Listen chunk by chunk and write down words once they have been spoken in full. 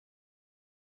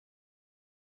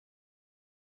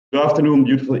Good afternoon,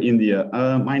 beautiful India.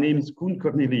 My name is Koen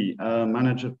Cornelie,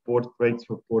 Manager Port Projects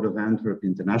for Port of Antwerp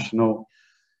International.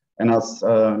 And as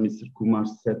Mr. Kumar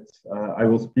said, I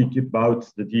will speak about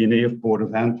the DNA of Port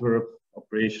of Antwerp,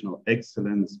 operational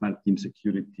excellence, maritime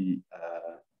security,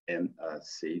 and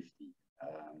safety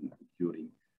during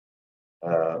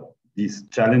these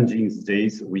challenging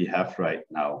days we have right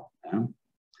now.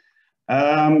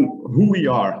 Who we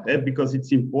are, because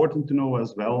it's important to know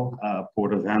as well,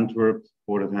 Port of Antwerp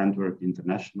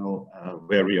International,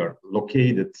 where we are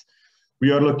located.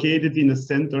 We are located in the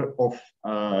center of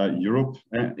Europe.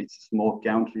 It's a small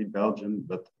country, Belgium,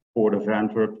 but Port of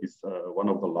Antwerp is one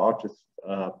of the largest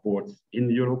ports in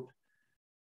Europe.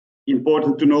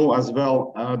 Important to know as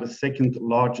well, the second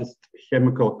largest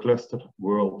chemical cluster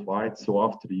worldwide. So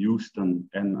after Houston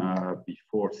and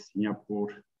before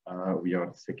Singapore, we are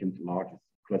the second largest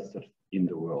cluster in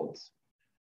the world.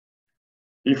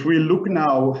 If we look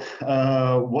now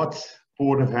what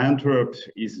Port of Antwerp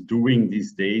is doing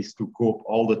these days to cope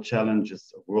all the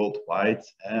challenges worldwide,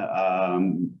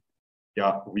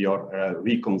 we are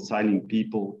reconciling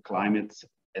people, climate,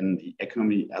 and the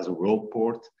economy as a world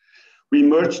port. We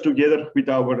merged together with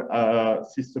our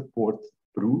sister port,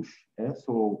 Bruges.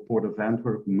 So Port of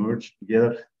Antwerp merged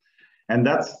together. And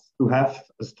that's to have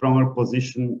a stronger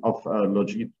position of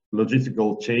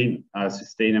logistical chain,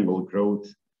 sustainable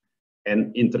growth,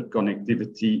 and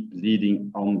interconnectivity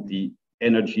leading on the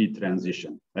energy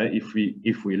transition. If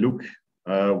we look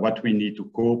what we need to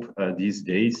cope these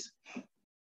days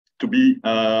to be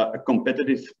a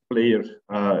competitive player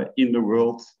in the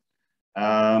world,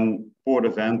 Port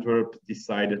of Antwerp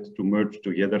decided to merge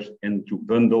together and to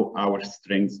bundle our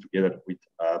strengths together with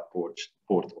Port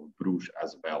of Bruges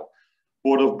as well.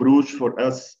 Port of Bruges for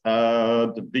us,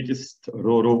 the biggest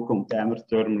ro-ro container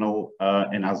terminal,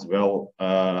 and as well,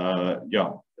 an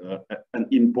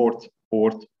import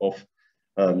port of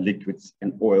liquids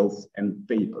and oils and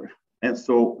paper. And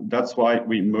so that's why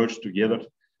we merged together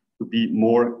to be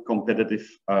more competitive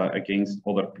against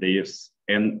other players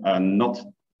and not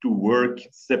to work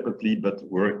separately, but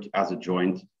work as a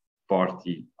joint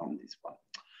party on this one.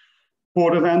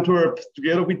 Port of Antwerp,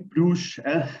 together with Bruges,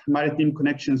 maritime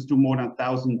connections to more than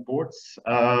 1,000 ports.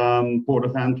 Port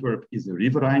of Antwerp is a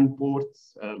riverine port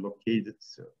located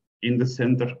in the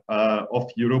center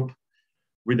of Europe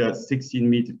with a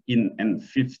 16-meter in and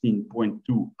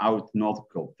 15.2 out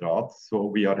nautical draught. So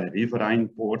we are a riverine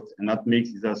port, and that makes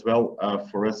it as well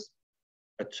for us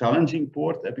a challenging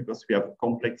port because we have a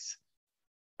complex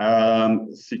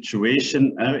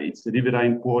situation. It's a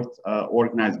riverine port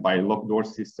organized by a lock door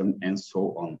system and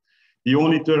so on. The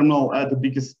only terminal, the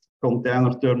biggest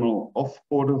container terminal of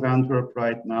Port of Antwerp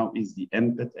right now is the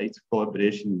MPET. It's a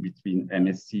collaboration between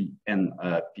MSC and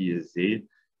PSA.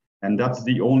 And that's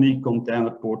the only container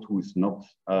port who is not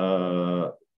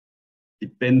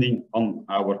depending on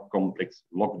our complex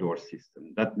lock door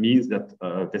system. That means that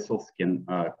vessels can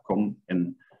come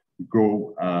and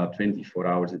go 24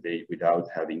 hours a day without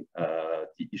having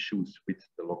the issues with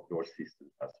the lock door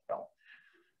system as well.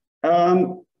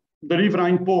 The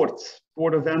riverine port,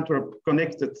 Port of Antwerp,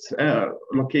 connected,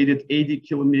 located 80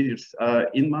 kilometers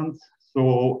inland.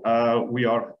 So we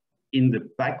are in the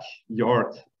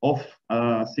backyard of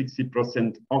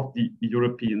 60% of the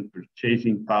European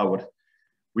purchasing power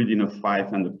within a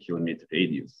 500-kilometer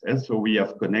radius. And so we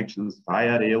have connections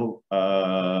via rail,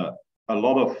 a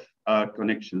lot of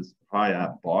connections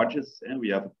via barges, and we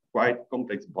have quite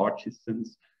complex barge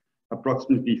systems,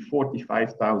 approximately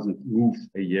 45,000 moves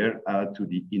a year to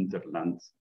the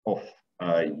hinterlands of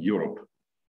Europe.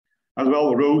 As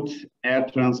well, road, air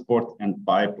transport, and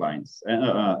pipelines.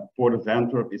 Port of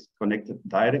Antwerp is connected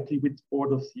directly with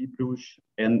Port of Bruges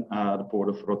and the Port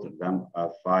of Rotterdam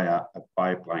via a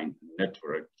pipeline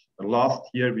network. Last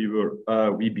year,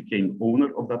 we became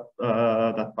owner of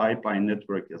that pipeline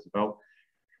network as well.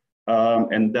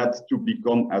 And that's to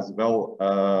become as well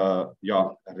a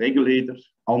regulator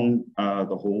on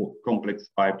the whole complex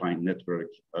pipeline network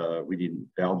within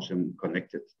Belgium,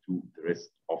 connected to the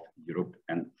rest of Europe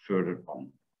and further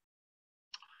on.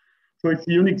 So it's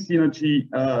a unique synergy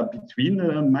between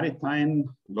the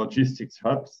maritime logistics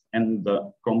hubs and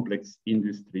the complex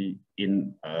industry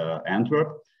in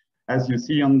Antwerp. As you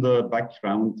see on the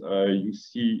background, you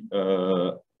see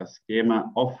a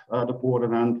schema of the Port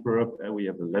of Antwerp. We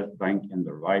have the left bank and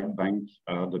the right bank.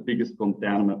 The biggest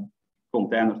container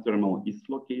terminal is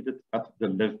located at the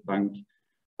left bank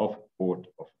of Port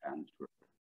of Antwerp.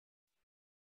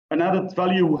 An added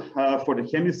value for the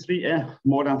chemistry,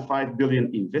 more than 5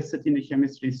 billion invested in the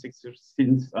chemistry sector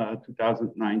since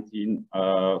 2019.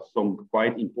 Some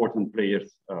quite important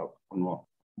players,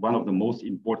 one of the most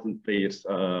important players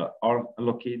are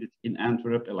located in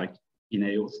Antwerp, like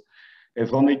Ineos,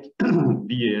 Evonik,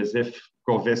 BASF,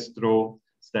 Covestro,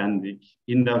 Standig,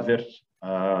 Indaver.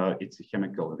 It's a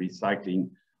chemical recycling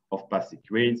of plastic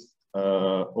waste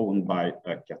owned by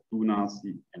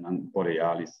Catunasi and then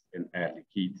Borealis and Air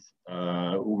Liquide,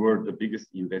 who were the biggest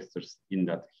investors in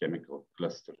that chemical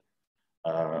cluster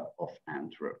of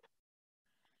Antwerp.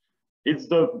 It's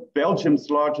the Belgium's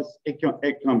largest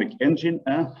economic engine.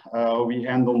 We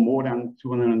handle more than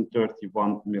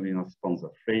 231 million tons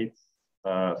of freight,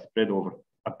 spread over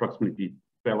approximately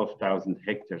 12,000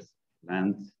 hectares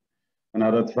land, an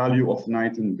added value of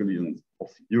 19 billion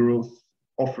euros,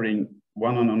 offering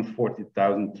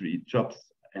 140,000 jobs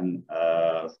and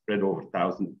spread over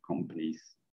 1,000 companies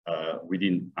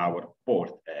within our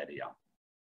port area.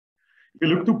 If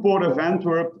you look to Port of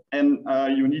Antwerp, and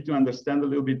you need to understand a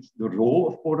little bit the role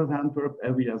of Port of Antwerp,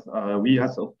 we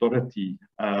as authority,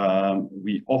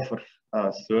 we offer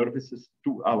services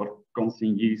to our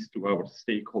consignees, to our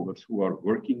stakeholders who are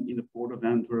working in the Port of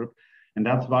Antwerp. And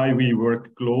that's why we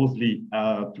work closely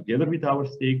together with our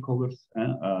stakeholders.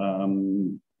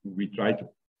 We try to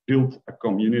build a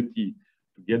community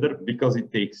together because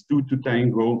it takes two to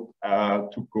tango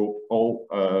to cope all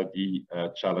the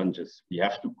challenges we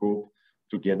have to cope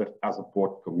together as a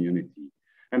port community.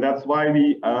 And that's why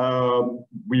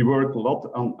we work a lot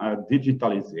on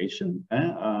digitalization,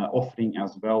 offering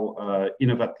as well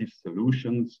innovative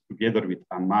solutions together with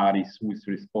Amaris, who is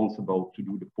responsible to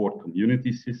do the port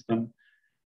community system.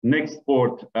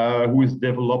 Nextport, who is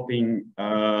developing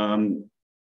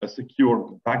a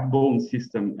secure backbone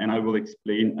system, and I will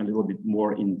explain a little bit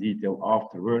more in detail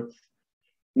afterwards.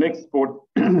 Nextport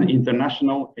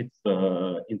International, it's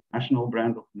the international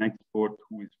brand of Nextport,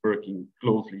 who is working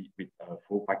closely with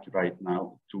FOPAC right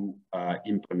now to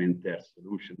implement their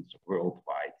solutions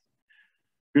worldwide.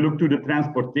 If we look to the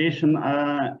transportation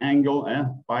angle,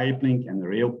 Pipelink and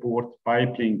Railport.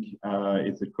 Pipelink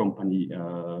is a company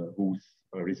who's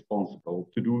responsible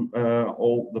to do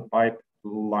all the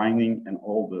pipelining and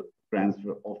all the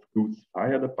transfer of goods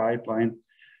via the pipeline.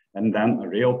 And then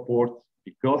Railport,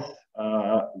 because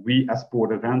we as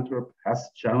Port of Antwerp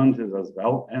has challenges as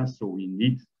well, and so we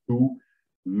need to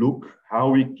look how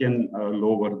we can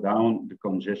lower down the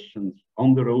congestions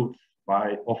on the roads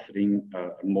by offering a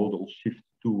modal shift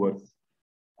towards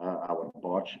our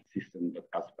barge system, but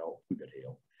as well to the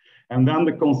rail. And then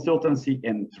the consultancy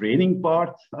and training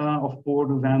part of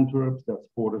Port of Antwerp, that's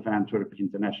Port of Antwerp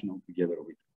International together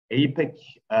with APEC.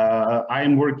 I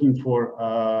am working for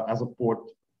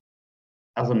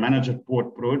as a manager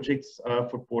port projects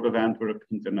for Port of Antwerp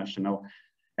International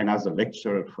and as a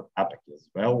lecturer for APEC as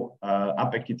well.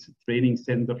 APEC is a training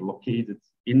center located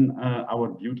in our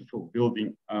beautiful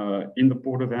building in the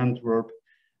Port of Antwerp,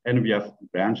 and we have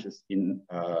branches in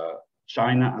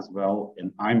China as well,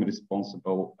 and I'm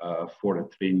responsible for a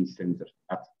training center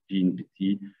at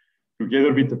GNPT.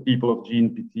 Together with the people of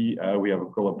GNPT, we have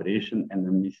a collaboration and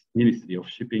the Ministry of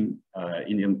Shipping,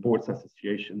 Indian Ports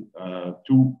Association,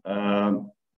 to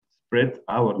spread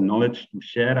our knowledge, to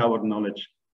share our knowledge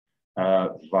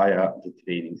via the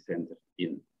training center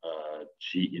in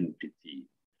GNPT.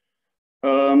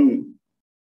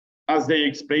 As they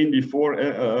explained before,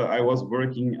 I was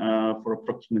working for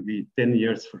approximately 10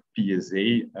 years for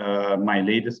PSA. My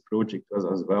latest project was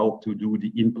as well to do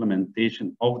the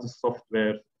implementation of the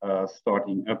software,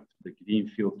 starting up the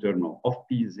Greenfield terminal of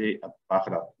PSA at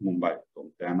Baghdad, Mumbai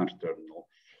Container Terminal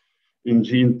in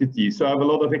GNPT. So I have a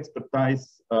lot of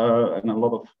expertise and a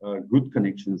lot of good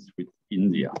connections with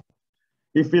India.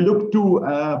 If we look to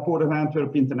Port of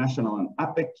Antwerp International and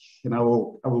APEC, and I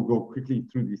will go quickly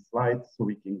through these slides so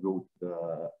we can go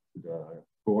to the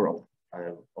core of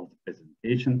the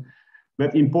presentation.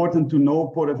 But important to know,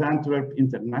 Port of Antwerp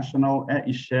International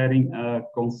is sharing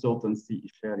consultancy,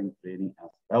 is sharing training as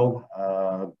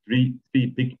well. Three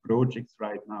big projects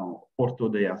right now. Porto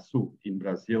de Açu in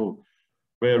Brazil,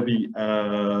 where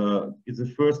it's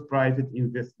the first private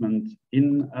investment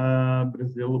in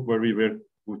Brazil, where we were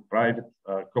with private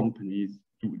companies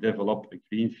to develop a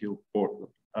greenfield port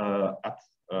at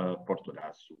Porto de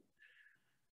Açu.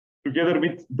 Together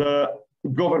with the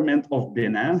government of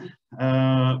Benin,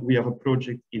 we have a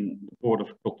project in the Port of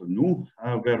Cotonou,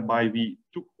 whereby we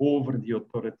took over the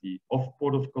authority of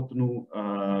Port of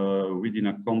Cotonou within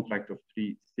a contract of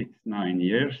 3, 6, 9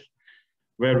 years,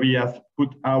 where we have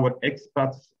put our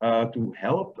expats to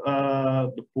help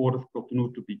the Port of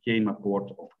Cotonou to become a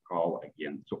port of call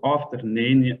again. So after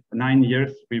 9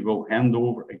 years, we will hand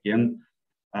over again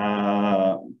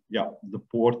the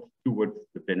port towards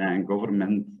the Benin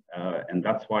government, and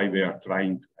that's why we are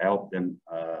trying to help them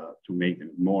to make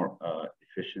them more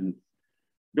efficient.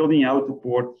 Building out the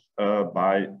port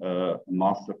by a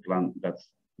master plan that's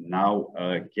now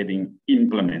getting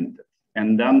implemented.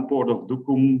 And then Port of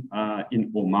Duqm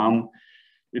in Oman,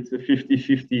 it's a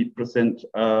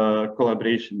 50-50%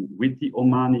 collaboration with the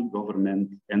Omani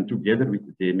government, and together with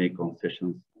the DMA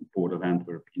concessions and Port of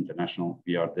Antwerp International,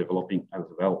 we are developing as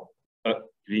well a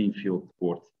greenfield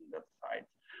port on that side.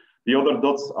 The other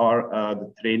dots are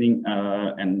the training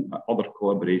and other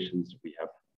collaborations we have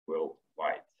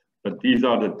worldwide. But these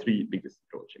are the three biggest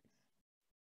projects.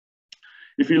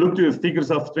 If you look to the figures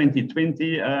of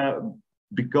 2020,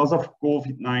 because of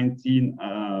COVID-19,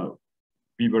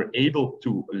 we were able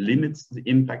to limit the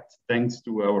impact thanks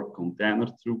to our container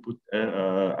throughput.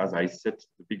 As I said,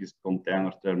 the biggest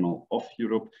container terminal of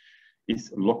Europe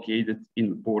is located in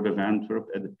the Port of Antwerp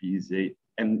at the PSA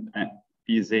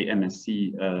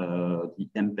MSC, the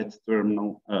MPET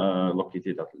terminal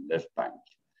located at the left bank.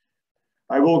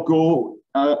 I will go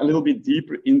a little bit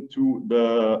deeper into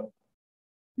the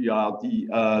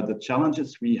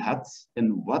challenges we had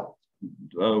and what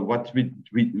we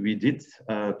did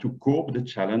to cope the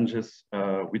challenges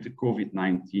with the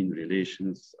COVID-19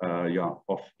 relations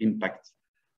of impact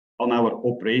on our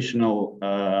operational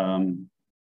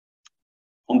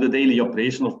on the daily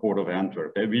operation of Port of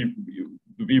Antwerp.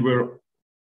 We were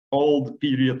all the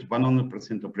period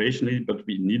 100% operationally, but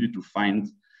we needed to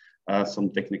find some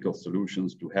technical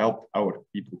solutions to help our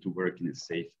people to work in a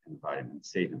safe environment,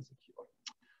 safe and secure.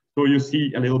 So you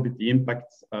see a little bit the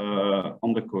impact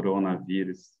on the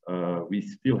coronavirus. We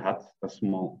still had a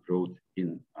small growth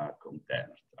in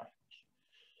container traffic.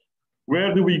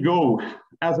 Where do we go?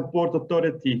 As a port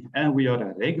authority, and we are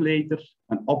a regulator,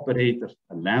 an operator,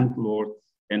 a landlord,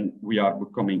 and we are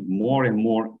becoming more and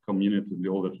more community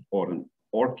builder or an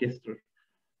orchestra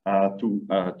to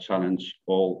challenge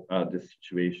all the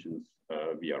situations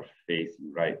we are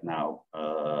facing right now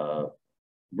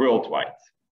worldwide.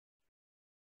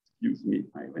 Excuse me,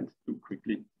 I went too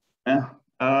quickly.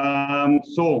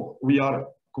 So we are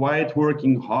quite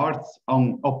working hard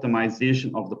on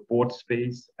optimization of the port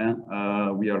space.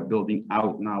 We are building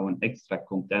out now an extra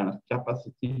container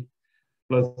capacity,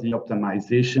 plus the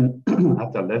optimization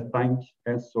at the left bank.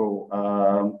 And so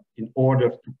in order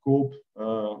to cope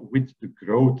with the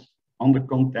growth on the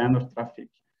container traffic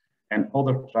and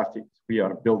other traffic, we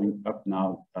are building up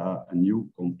now a new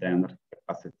container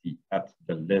capacity at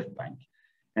the left bank.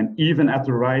 And even at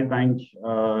the right bank,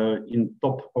 in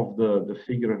top of the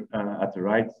figure at the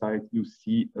right side, you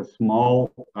see a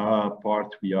small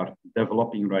part we are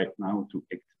developing right now to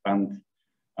expand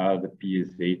the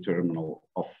PSA terminal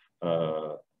of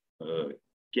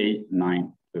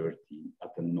K913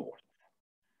 at the north.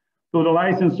 So the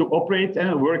license to operate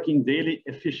and working daily,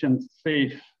 efficient,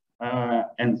 safe,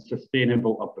 and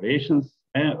sustainable operations.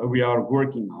 We are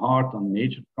working hard on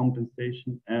nature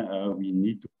compensation. We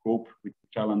need to cope with the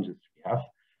challenges we have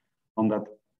on that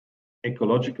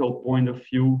ecological point of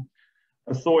view.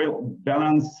 A soil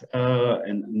balance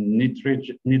and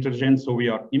nitrogen. So we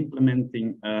are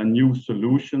implementing new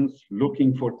solutions,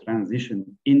 looking for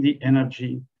transition in the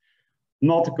energy.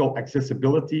 Nautical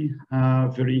accessibility,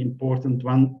 very important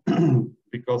one,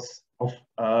 because of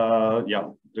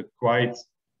the quite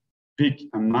big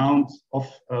amount of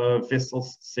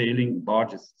vessels sailing,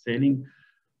 barges sailing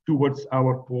towards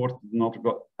our port.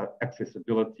 Nautical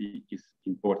accessibility is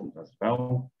important as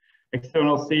well.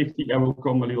 External safety, I will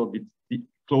come a little bit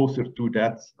closer to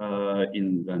that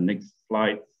in the next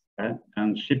slide.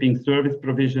 And shipping service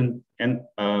provision and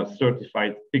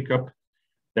certified pickup,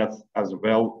 that's as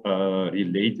well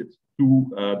related to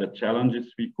the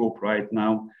challenges we cope right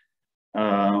now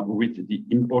with the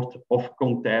import of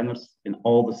containers and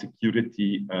all the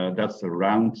security that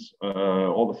surrounds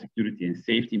all the security and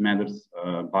safety matters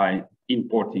by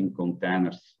importing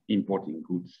containers, importing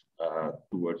goods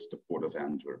towards the Port of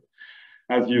Antwerp.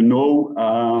 As you know,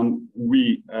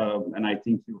 and I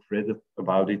think you've read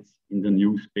about it in the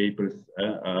newspapers,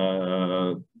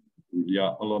 a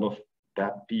lot of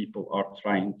bad people are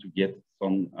trying to get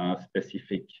some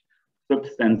specific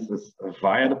substances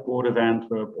via the Port of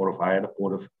Antwerp or via the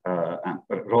Port of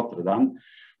Rotterdam.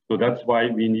 So that's why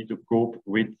we need to cope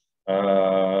with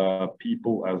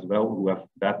people as well who have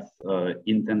that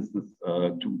intentions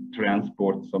to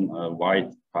transport some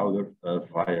white powder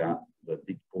via the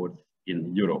big ports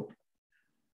in Europe.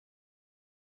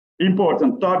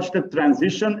 Important, targeted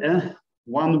transition,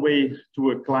 one way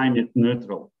to a climate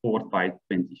neutral port by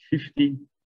 2050.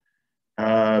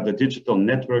 The digital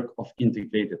network of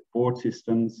integrated port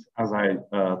systems, as I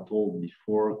told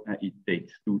before, it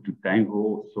takes two to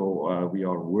tango. So we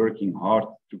are working hard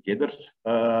together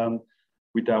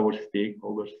with our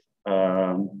stakeholders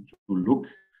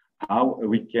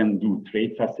we can do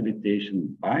trade facilitation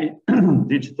by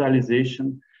digitalization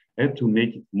to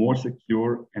make it more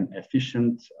secure and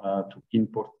efficient to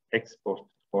import, export,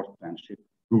 and ship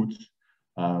goods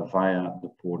via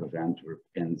the Port of Antwerp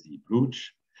and Zeebrugge,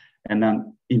 and then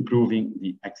improving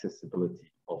the accessibility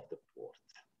of the port.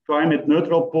 Climate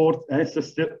neutral port,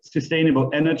 sustainable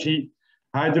energy,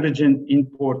 hydrogen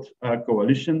import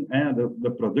coalition,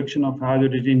 the production of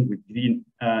hydrogen with green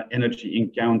energy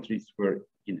in countries where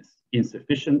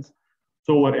insufficient.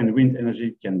 Solar and wind energy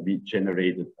can be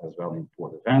generated as well in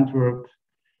Port of Antwerp.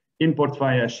 Import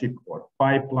via ship or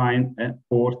pipeline,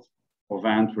 Port of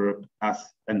Antwerp as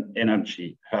an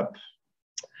energy hub.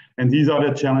 And these are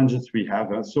the challenges we have.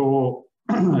 So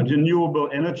renewable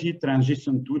energy,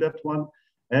 transition to that one,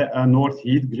 North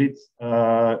heat grids,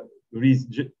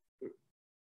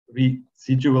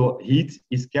 residual heat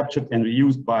is captured and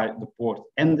reused by the port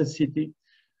and the city.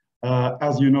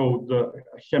 As you know, the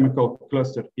chemical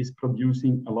cluster is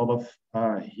producing a lot of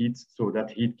heat, so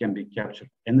that heat can be captured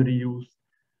and reused.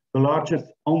 The largest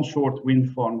onshore wind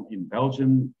farm in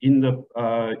Belgium, in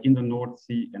the North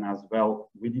Sea, and as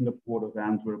well within the Port of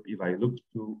Antwerp. If I look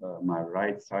to my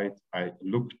right side, I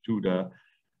look to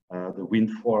the wind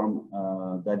farm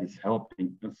that is helping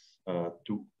us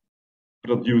to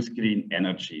produce green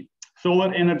energy.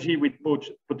 Solar energy with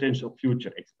potential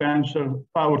future expansion,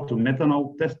 power to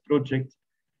methanol test project,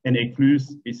 and ECLUS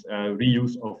is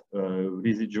reuse of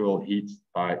residual heat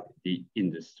by the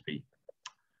industry.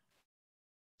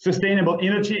 Sustainable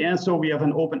energy, and so we have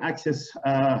an open access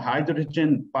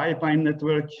hydrogen pipeline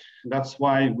network. That's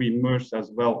why we merged as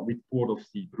well with Port of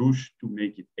Zeebrugge to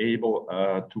make it able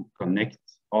to connect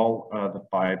all the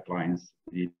pipelines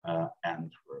in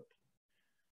Antwerp.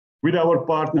 With our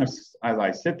partners, as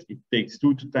I said, it takes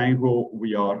two to tango.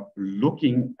 We are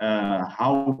looking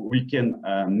how we can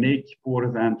make Port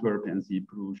of Antwerp and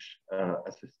Zeebrugge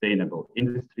a sustainable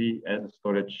industry as a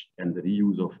storage and the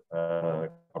reuse of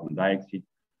carbon dioxide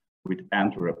with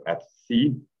Antwerp at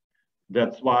sea.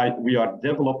 That's why we are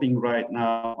developing right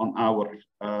now on our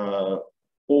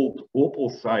old Opel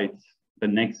site, the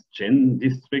next gen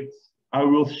districts. I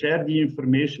will share the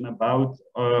information about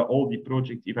all the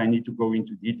projects. If I need to go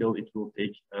into detail, it will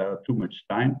take too much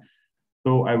time.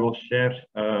 So I will share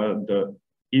the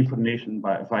information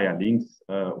via links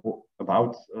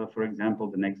about, for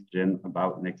example, the next gen,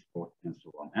 about next port and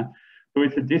so on. So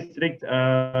it's a district,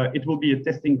 it will be a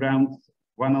testing ground,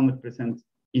 100%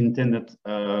 intended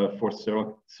for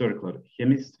circular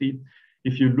chemistry.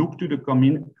 If you look to the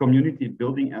community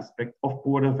building aspect of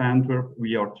Port of Antwerp,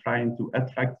 we are trying to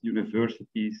attract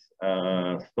universities,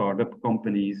 startup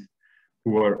companies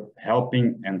who are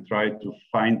helping and try to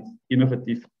find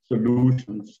innovative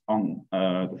solutions on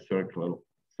the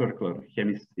circular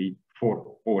chemistry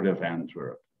for Port of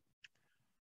Antwerp.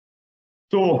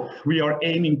 So we are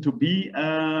aiming to be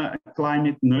a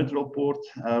climate neutral port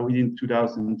within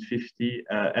 2050.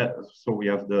 So we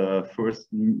have the first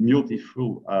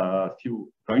multi-fuel fuel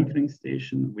bunkering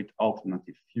station with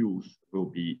alternative fuels will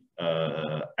be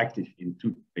active in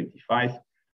 2025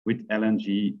 with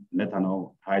LNG,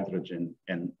 methanol, hydrogen,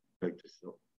 and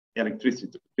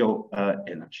electrical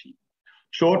energy.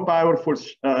 Shore power for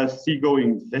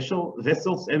seagoing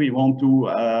vessels, and we want to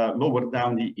lower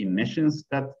down the emissions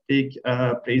that take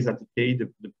place at the quay.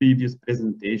 The previous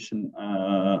presentation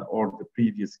or the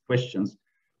previous questions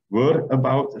were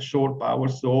about shore power,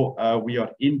 so we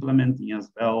are implementing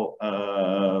as well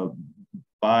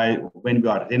by when we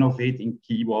are renovating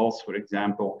quay walls, for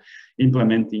example,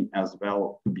 implementing as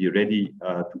well to be ready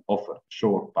to offer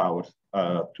shore power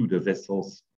to the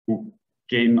vessels who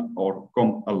came or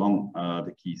come along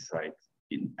the quayside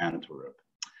in Antwerp.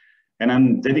 And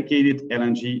then dedicated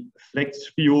LNG flex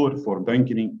fuel for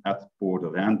bunkering at Port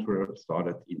of Antwerp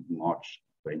started in March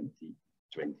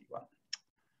 2021.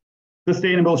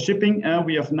 Sustainable shipping,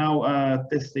 we have now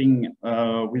testing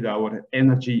with our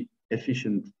energy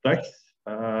efficient tugs.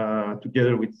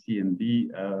 Together with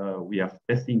CMB, we have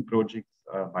testing projects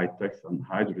by tugs on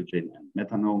hydrogen and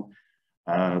methanol,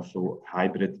 so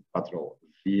hybrid patrol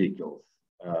vehicles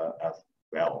as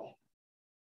well.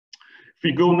 If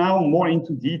we go now more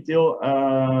into detail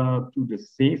to the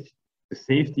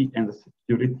safety and the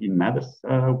security matters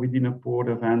within a Port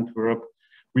of Antwerp,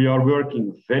 we are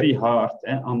working very hard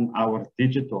on our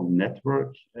digital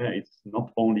network. It's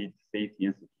not only safety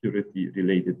and security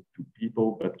related to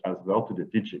people, but as well to the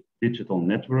digital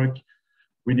network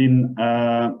within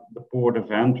the Port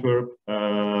of Antwerp.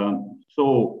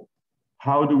 So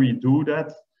how do we do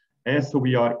that? So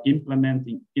we are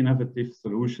implementing innovative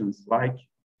solutions like,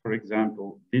 for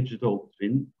example, digital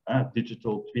twin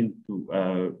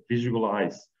to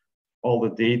visualize all the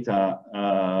data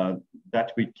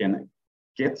that we can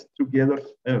get together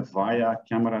via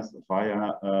cameras,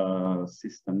 via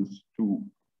systems to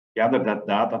gather that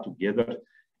data together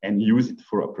and use it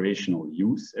for operational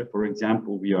use. For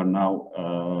example, we are now,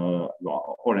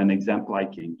 or an example I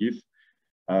can give,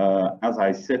 as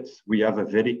I said, we have a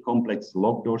very complex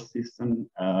lock door system,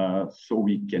 so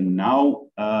we can now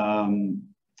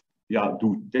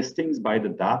do testings by the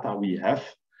data we have,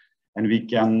 and we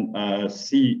can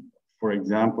see, for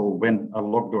example, when a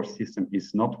lock door system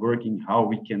is not working, how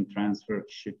we can transfer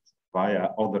shit via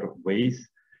other ways,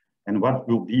 and what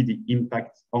will be the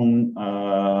impact on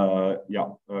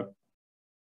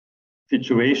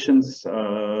situations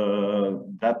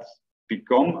that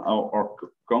become or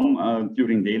come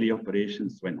during daily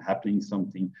operations when happening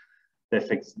something,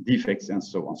 defects and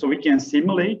so on. So we can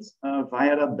simulate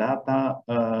via that data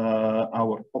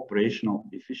our operational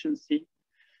efficiency.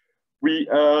 We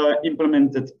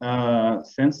implemented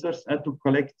sensors to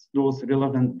collect those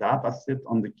relevant data sets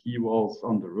on the key walls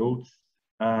on the roads.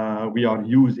 We are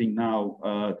using now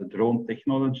the drone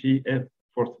technology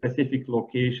for specific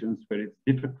locations where it's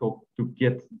difficult to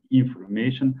get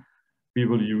information. We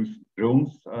will use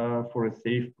drones for a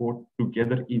safe port to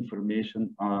gather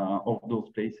information of those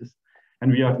places.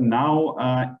 And we are now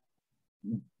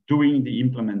doing the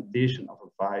implementation of a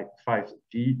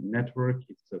 5G network.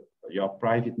 It's a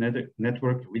private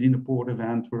network within the Port of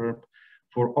Antwerp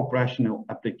for operational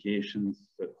applications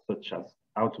such as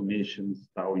automations,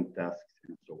 towing tasks,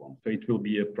 and so on. So it will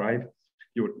be a private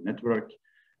secure network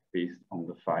based on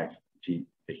the 5G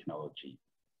technology.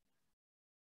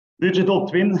 Digital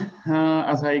twin,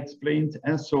 as I explained,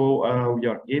 and so we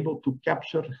are able to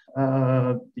capture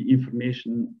the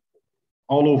information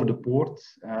all over the port.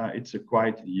 It's a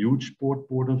quite huge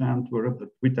port of Antwerp, but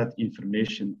with that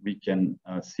information, we can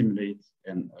simulate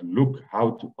and look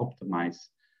how to optimize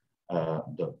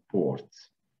the port.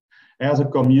 As a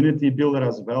community builder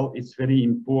as well, it's very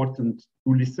important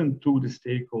to listen to the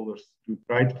stakeholders, to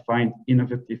try to find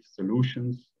innovative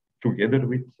solutions together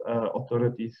with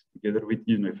authorities, together with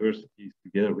universities,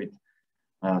 together with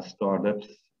startups,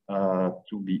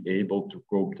 to be able to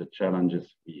cope the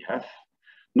challenges we have.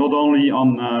 Not only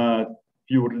on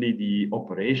purely the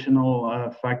operational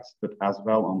facts, but as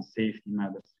well on safety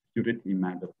matters, security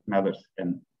matters,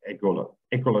 and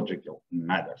ecological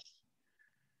matters.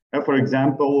 For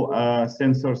example,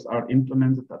 sensors are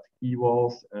implemented at key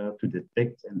walls to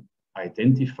detect and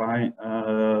identify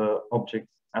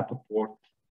objects at the port.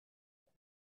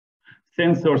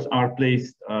 Sensors are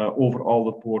placed over all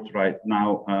the port right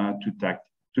now to track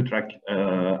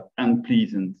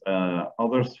unpleasant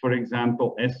others, for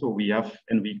example. So we have,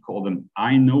 and we call them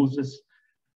eye noses.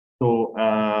 So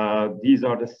these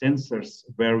are the sensors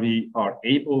where we are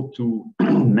able to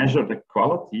measure the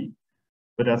quality,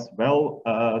 but as well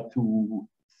to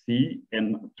see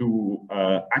and to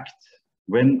act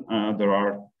when there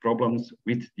are problems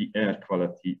with the air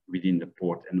quality within the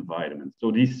port environment.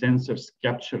 So these sensors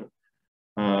capture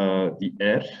the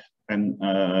air, and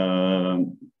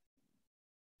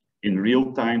in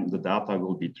real time, the data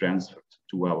will be transferred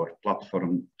to our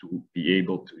platform to be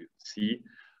able to see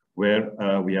where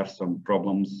we have some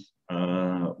problems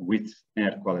with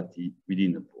air quality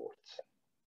within the port.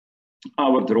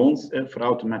 Our drones for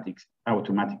automatic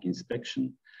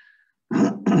inspection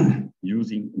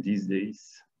using these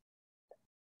days.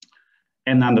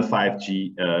 And then the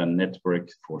 5G network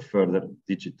for further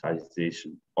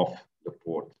digitization of the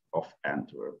Port of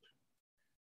Antwerp.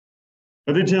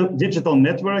 A digital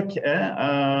network,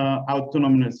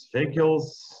 autonomous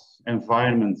vehicles,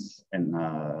 environments, and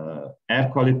air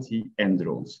quality, and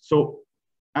drones. So,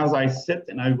 as I said,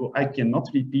 and I cannot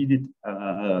repeat it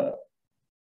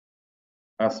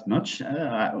as much.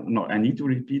 No, I need to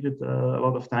repeat it a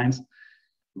lot of times.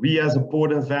 We, as a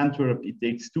Port of Antwerp, it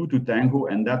takes two to tango,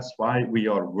 and that's why we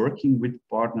are working with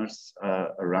partners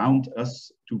around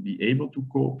us to be able to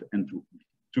cope and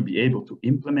to be able to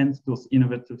implement those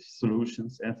innovative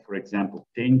solutions. And for example,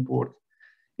 Port,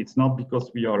 it's not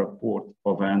because we are a Port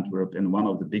of Antwerp and one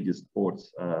of the biggest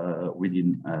ports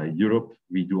within Europe.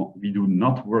 We do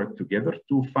not work together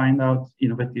to find out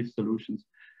innovative solutions.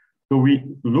 So we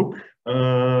look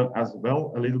as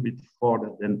well a little bit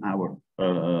further than our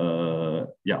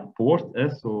port.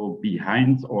 So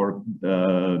behind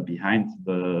behind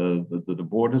the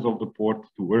borders of the port,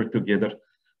 to work together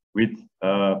with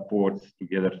ports,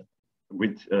 together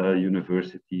with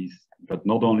universities, but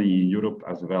not only in Europe,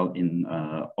 as well in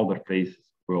other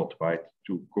places worldwide,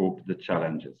 to cope the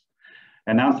challenges.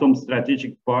 And now some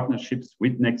strategic partnerships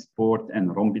with Nextport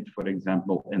and Rombit, for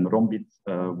example, and Rombit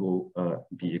will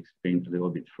be explained a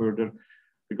little bit further.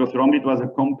 Because Rombit was a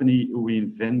company who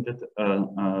invented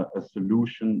a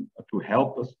solution to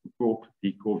help us to cope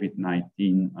the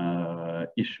COVID-19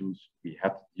 issues we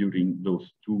had during those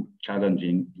 2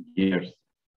 challenging years.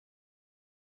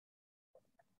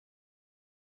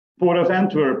 Port of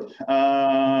Antwerp,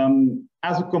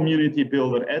 as a community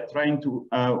builder,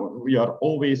 we are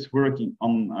always working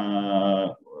on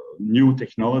new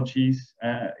technologies.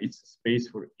 It's a space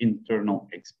for internal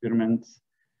experiments.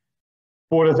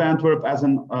 Port of Antwerp as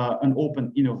an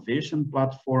open innovation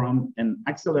platform and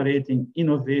accelerating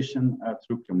innovation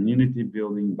through community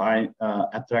building by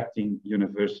attracting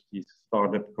universities,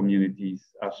 startup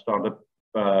communities, startup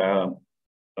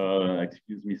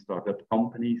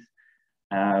companies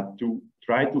to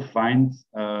try to find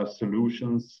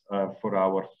solutions for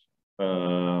our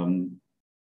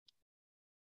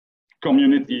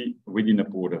community within the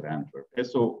Port of Antwerp.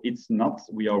 So it's not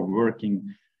we are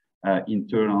working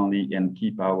internally and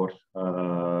keep our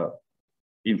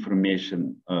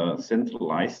information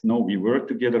centralized. No, we work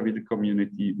together with the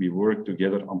community. We work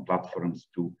together on platforms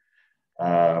to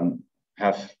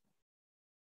have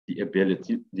the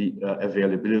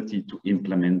availability to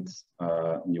implement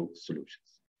new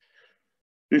solutions.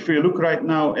 If we look right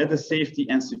now at the safety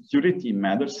and security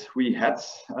matters we had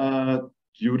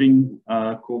during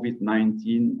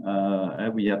COVID-19,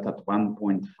 we had that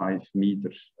 1.5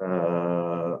 meter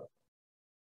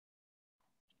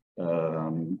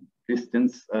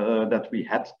distance that we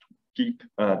had to keep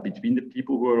between the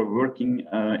people who were working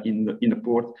in the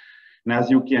port. And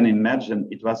as you can imagine,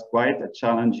 it was quite a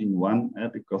challenging one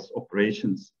because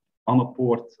operations on a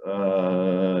port,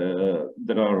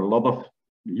 there are a lot of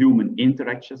human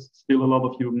interactions, still a lot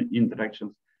of human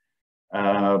interactions,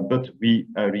 but we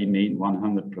remain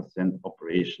 100%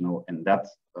 operational, and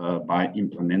that's by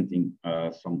implementing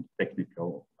some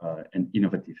technical and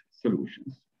innovative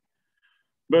solutions.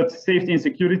 But safety and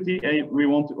security, we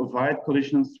want to avoid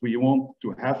collisions. We want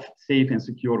to have safe and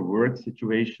secure work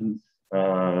situations.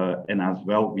 And as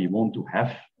well, we want to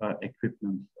have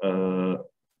equipment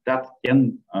that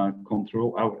can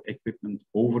control our equipment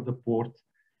over the port.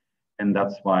 And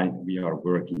that's why we are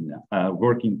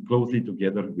working closely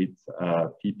together with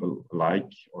people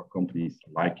like, or companies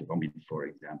like Rombit, for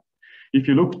example. If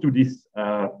you look to this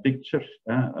picture,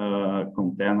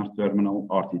 container terminal,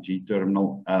 RTG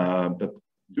terminal, but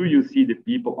do you see the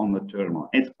people on the terminal?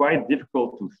 It's quite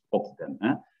difficult to spot them.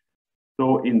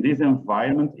 So in this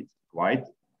environment, it's quite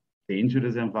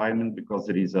dangerous environment because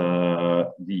there is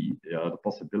the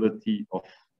possibility of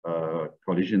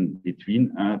collision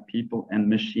between people and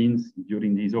machines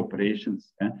during these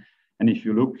operations. And if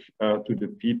you look to the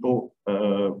people,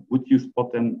 would you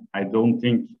spot them? I don't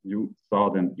think you saw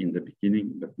them in the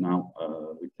beginning, but now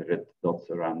with the red dots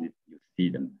around it, you see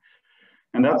them.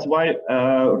 And that's why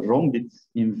Rombit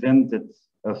invented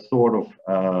a sort of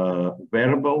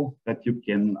wearable that you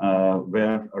can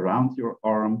wear around your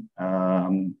arm.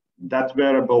 That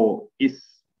wearable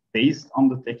is based on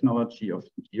the technology of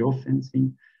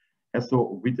geofencing. And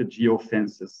so with the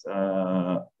geofences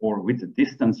or with the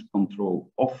distance control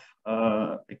of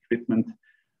equipment,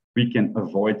 we can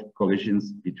avoid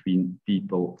collisions between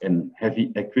people and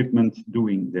heavy equipment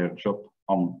doing their job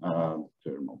on the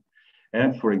terminal.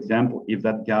 And for example, if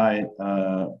that guy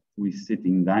who is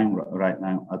sitting down right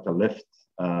now at the left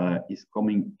is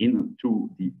coming into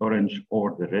the orange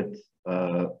or the red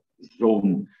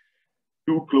zone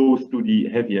too close to the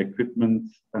heavy equipment,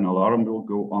 an alarm will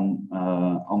go on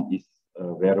his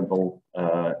wearable,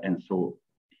 and so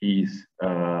he's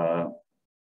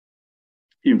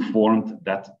informed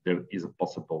that there is a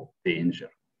possible danger.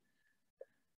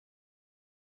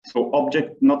 So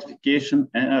object notification,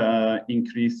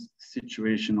 increase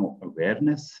situational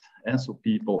awareness. And so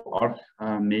people are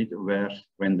made aware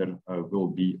when there will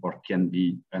be or can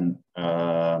be an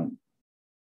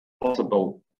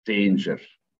possible danger.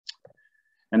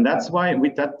 And that's why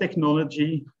with that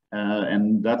technology,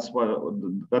 and that's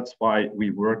why we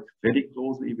work very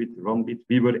closely with Rombit,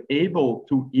 we were able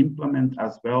to implement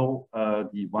as well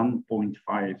the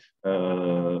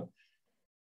 1.5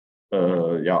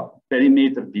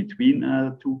 perimeter between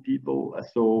two people.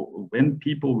 So when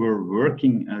people were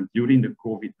working during the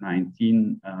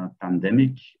COVID-19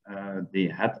 pandemic, they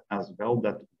had as well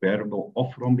that wearable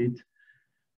of Rombit.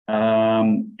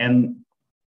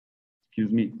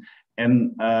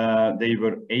 And they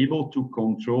were able to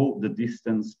control the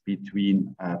distance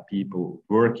between people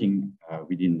working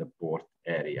within the port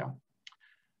area.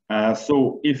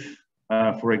 So if,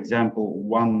 for example,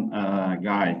 one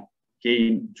guy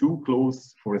came too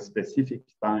close for a specific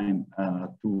time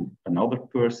to another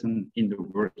person in the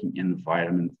working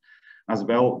environment, as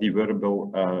well, the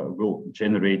wearable will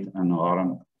generate an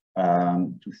alarm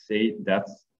to say that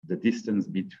the distance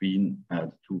between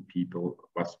the two people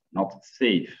was not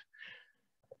safe.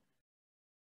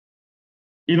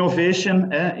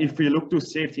 Innovation, if we look to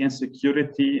safety and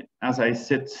security, as I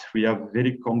said, we have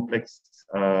very complex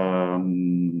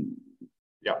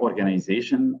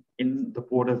organization in the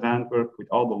Port of Antwerp with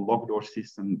all the lock door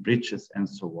system, bridges, and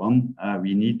so on.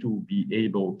 We need to be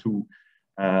able to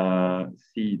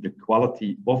see the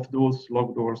quality of those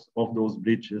lock doors, of those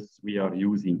bridges we are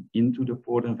using into the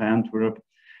Port of Antwerp.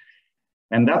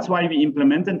 And that's why we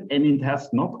implemented, and it has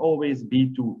not always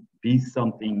been to be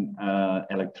something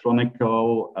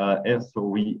electronical. So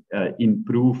we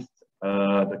improved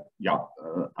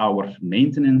our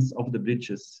maintenance of the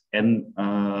bridges and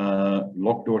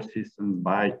lock door systems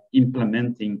by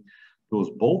implementing those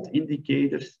bolt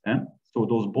indicators. So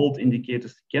those bolt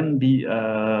indicators can be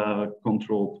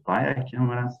controlled via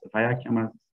cameras.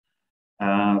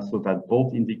 So that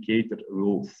bolt indicator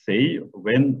will say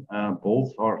when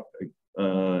bolts are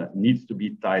needs to be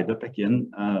tied up again.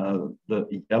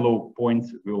 The yellow points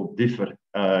will differ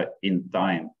in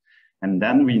time. And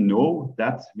then we know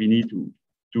that we need to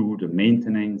do the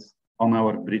maintenance on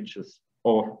our bridges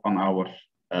or on our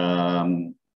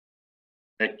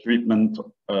equipment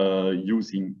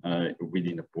using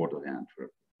within the Port of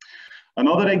Antwerp.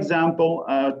 Another example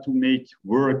to make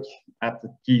work at the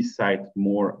quayside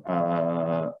more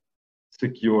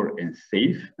secure and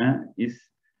safe is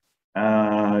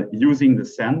using the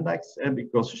sandbags,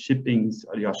 because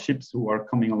ships who are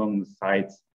coming along the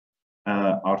sides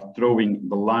are throwing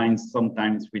the lines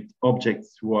sometimes with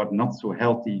objects who are not so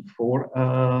healthy for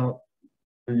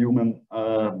the human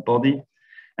body.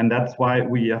 And that's why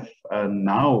we have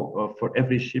now, for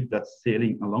every ship that's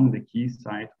sailing along the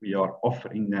quayside, we are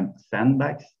offering them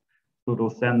sandbags. So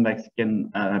those sandbags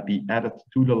can be added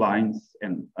to the lines,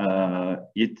 and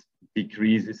it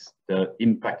decreases the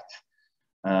impact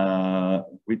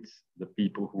with the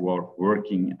people who are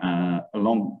working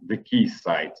along the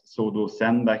quayside. So those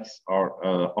sandbags are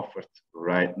offered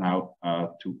right now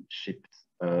to ships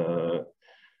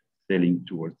sailing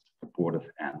towards the Port of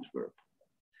Antwerp.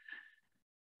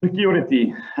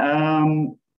 Security,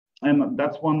 and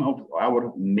that's one of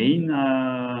our main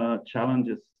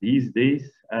challenges these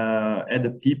days. And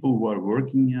the people who are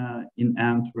working in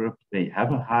Antwerp, they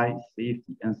have a high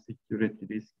safety and security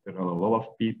risk. There are a lot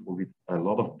of people with a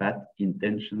lot of bad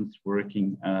intentions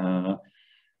working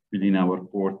within our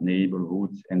port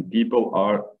neighborhoods, and people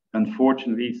are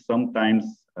unfortunately sometimes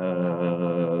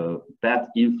bad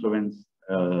influenced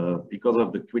because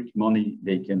of the quick money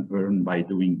they can earn by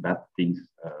doing bad things,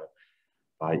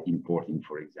 by importing,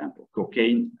 for example,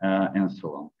 cocaine and so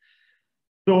on.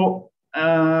 So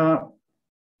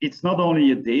it's not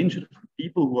only a danger for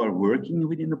people who are working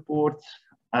within the port.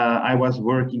 I was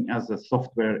working as a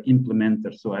software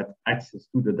implementer, so I had access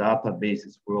to the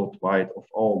databases worldwide of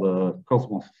all the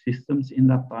Cosmos systems in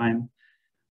that time.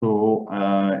 So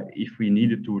if we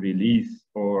needed to release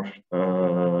or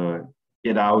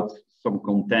get out some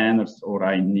containers, or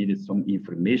I needed some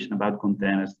information about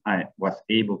containers, I was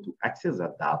able to access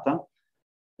that data.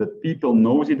 But people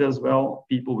knows it as well.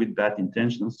 People with bad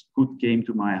intentions could came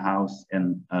to my house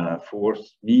and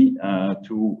force me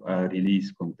to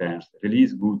release containers,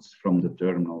 release goods from the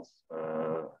terminals.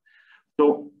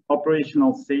 So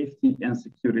operational safety and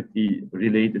security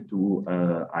related to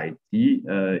IT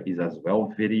is as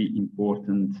well very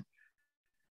important.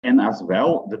 And as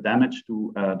well, the damage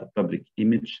to the public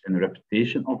image and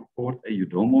reputation of a port. You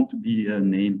don't want to be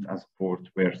named as a port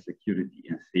where security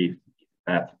and safety is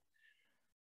bad.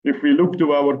 If we look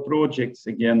to our projects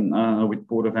again with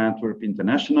Port of Antwerp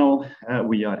International,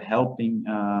 we are helping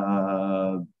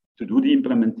to do the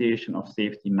implementation of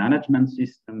safety management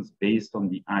systems based on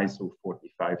the ISO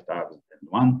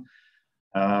 45001.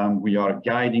 We are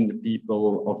guiding the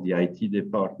people of the IT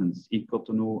departments in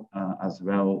Cotonou as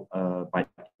well by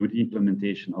the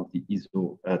implementation of the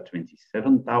ISO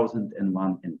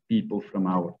 27001, and people from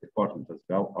our department as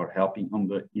well are helping on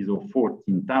the ISO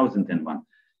 14001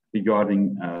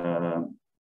 regarding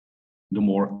the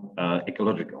more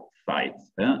ecological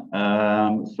sides.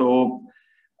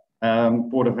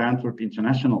 Port of Antwerp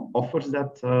International offers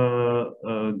that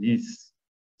these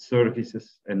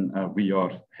services, and we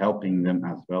are helping them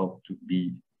as well to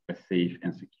be a safe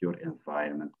and secure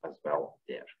environment as well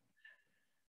there.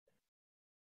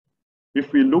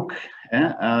 If we look,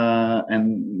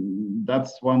 and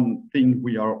that's one thing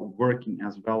we are working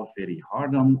as well very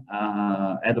hard on,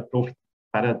 at a profit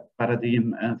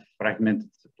paradigm,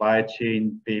 fragmented supply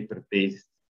chain, paper-based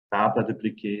data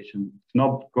duplication, it's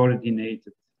not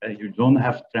coordinated, you don't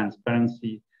have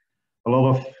transparency. a lot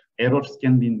of errors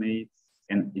can be made,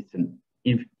 and it's an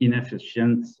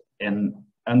inefficient and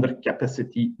under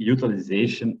capacity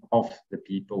utilization of the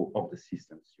people of the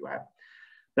systems you have.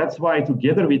 That's why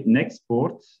together with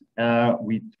Nexport,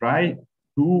 we try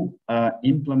to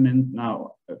implement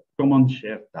now a common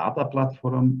shared data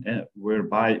platform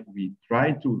whereby we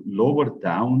try to lower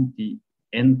down the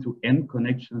end-to-end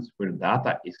connections where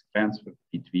data is transferred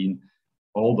between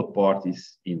all the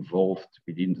parties involved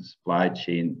within the supply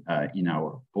chain in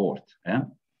our port.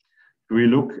 We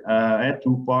look at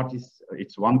 2 parties,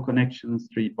 it's 1 connection,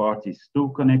 3 parties,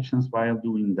 2 connections while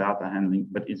doing data handling,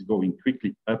 but it's going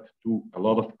quickly up to a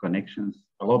lot of connections,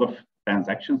 a lot of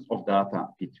transactions of data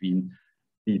between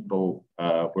people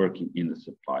working in the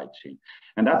supply chain.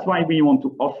 And that's why we want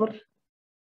to offer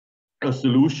a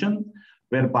solution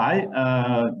whereby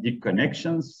the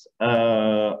connections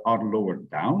are lowered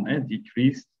down,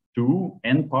 decreased to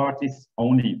end parties,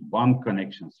 only 1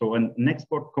 connection. So an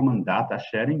Nexport common data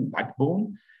sharing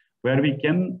backbone where we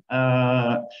can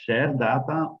share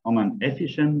data on an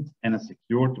efficient and a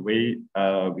secured way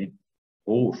with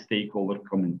all stakeholder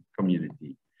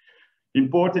community.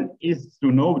 Important is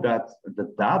to know that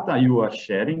the data you are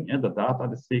sharing and the data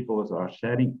the stakeholders are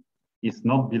sharing is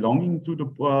not belonging to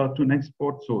to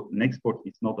Nexport. So Nexport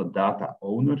is not a data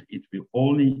owner. It will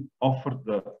only offer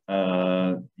the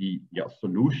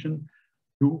solution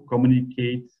to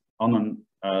communicate on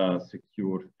a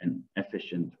secure and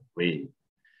efficient way.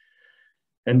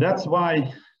 And that's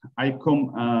why I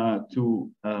come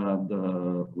to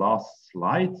the last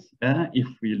slide. If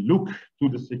we look to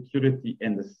the security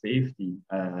and the safety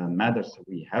matters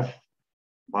we have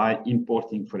by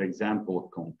importing, for example,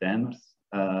 containers,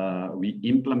 we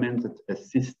implemented a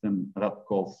system that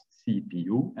calls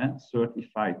CPU,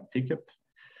 certified pickup.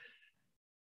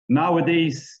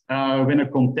 Nowadays, when a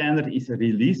container is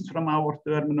released from our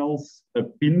terminals, a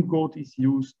PIN code is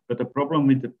used, but the problem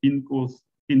with the PIN code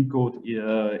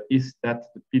is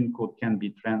that the PIN code can be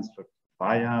transferred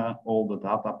via all the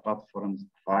data platforms,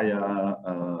 via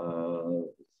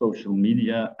social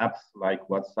media apps like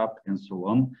WhatsApp and so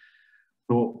on.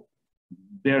 So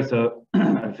there's there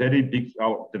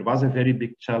was a very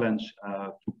big challenge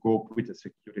to cope with the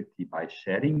security by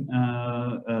sharing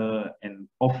and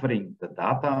offering the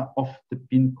data of the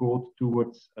PIN code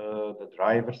towards the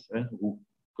drivers who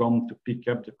come to pick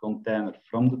up the container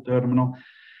from the terminal.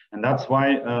 And that's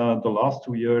why the last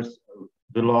 2 years,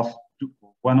 the last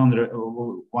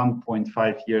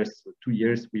 1.5 years, 2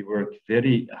 years, we worked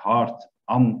very hard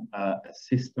on a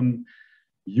system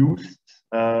used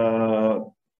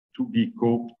to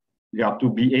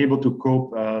be able to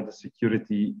cope the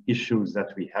security issues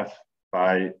that we have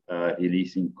by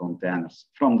releasing containers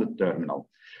from the terminal.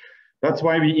 That's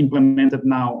why we implemented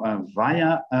now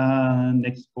via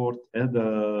Nexport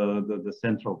the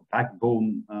central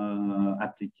backbone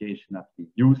application that we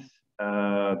use,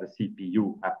 the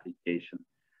CPU application.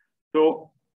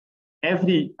 So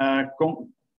every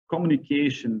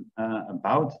communication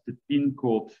about the PIN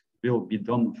code will be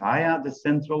done via the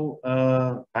central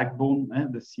backbone,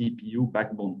 the CPU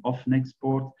backbone of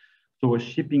Nexport. So a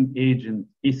shipping agent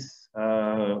is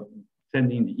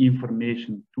sending the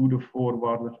information to the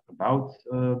forwarder about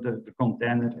the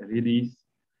container release.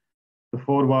 The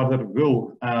forwarder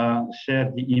will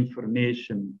share the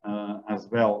information as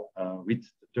well with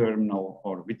the terminal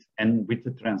or with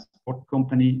the transport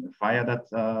company via that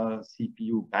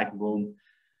CPU backbone.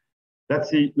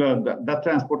 That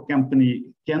transport company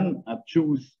can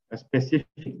choose a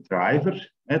specific driver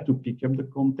to pick up the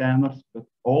containers, but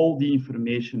all the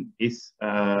information is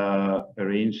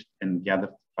arranged and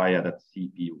gathered via that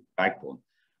CPU backbone.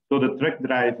 So the truck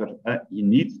driver he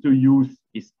needs to use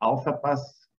is Alpha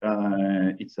Pass.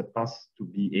 It's a pass to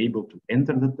be able to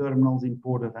enter the terminals in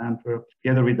Port of Antwerp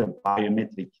together with a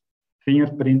biometric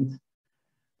fingerprint.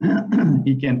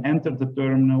 He can enter the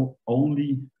terminal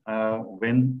only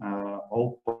when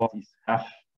all parties have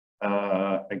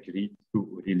agreed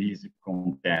to release the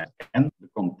container. And the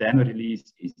container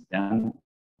release is then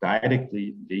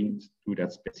directly linked to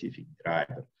that specific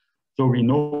driver. So we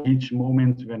know each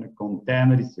moment when a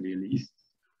container is released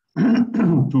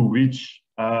to which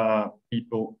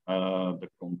people the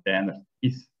container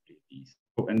is released.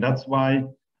 And that's why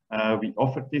we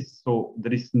offer this. So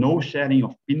there is no sharing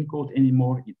of PIN code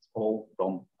anymore. It's all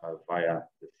done via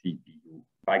the CPU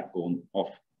backbone of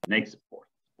Nexport.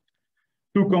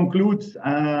 To conclude,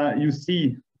 you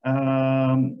see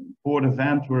Port of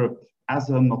Antwerp as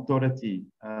an authority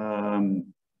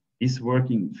is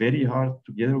working very hard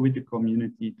together with the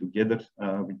community, together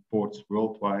with ports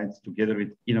worldwide, together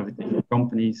with innovative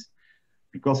companies,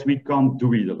 because we can't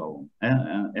do it alone.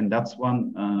 And that's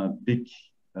one big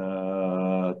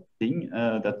thing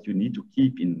that you need to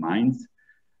keep in mind.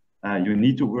 You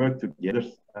need to work together.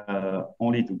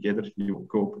 Only together you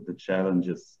cope with the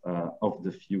challenges of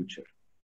the future.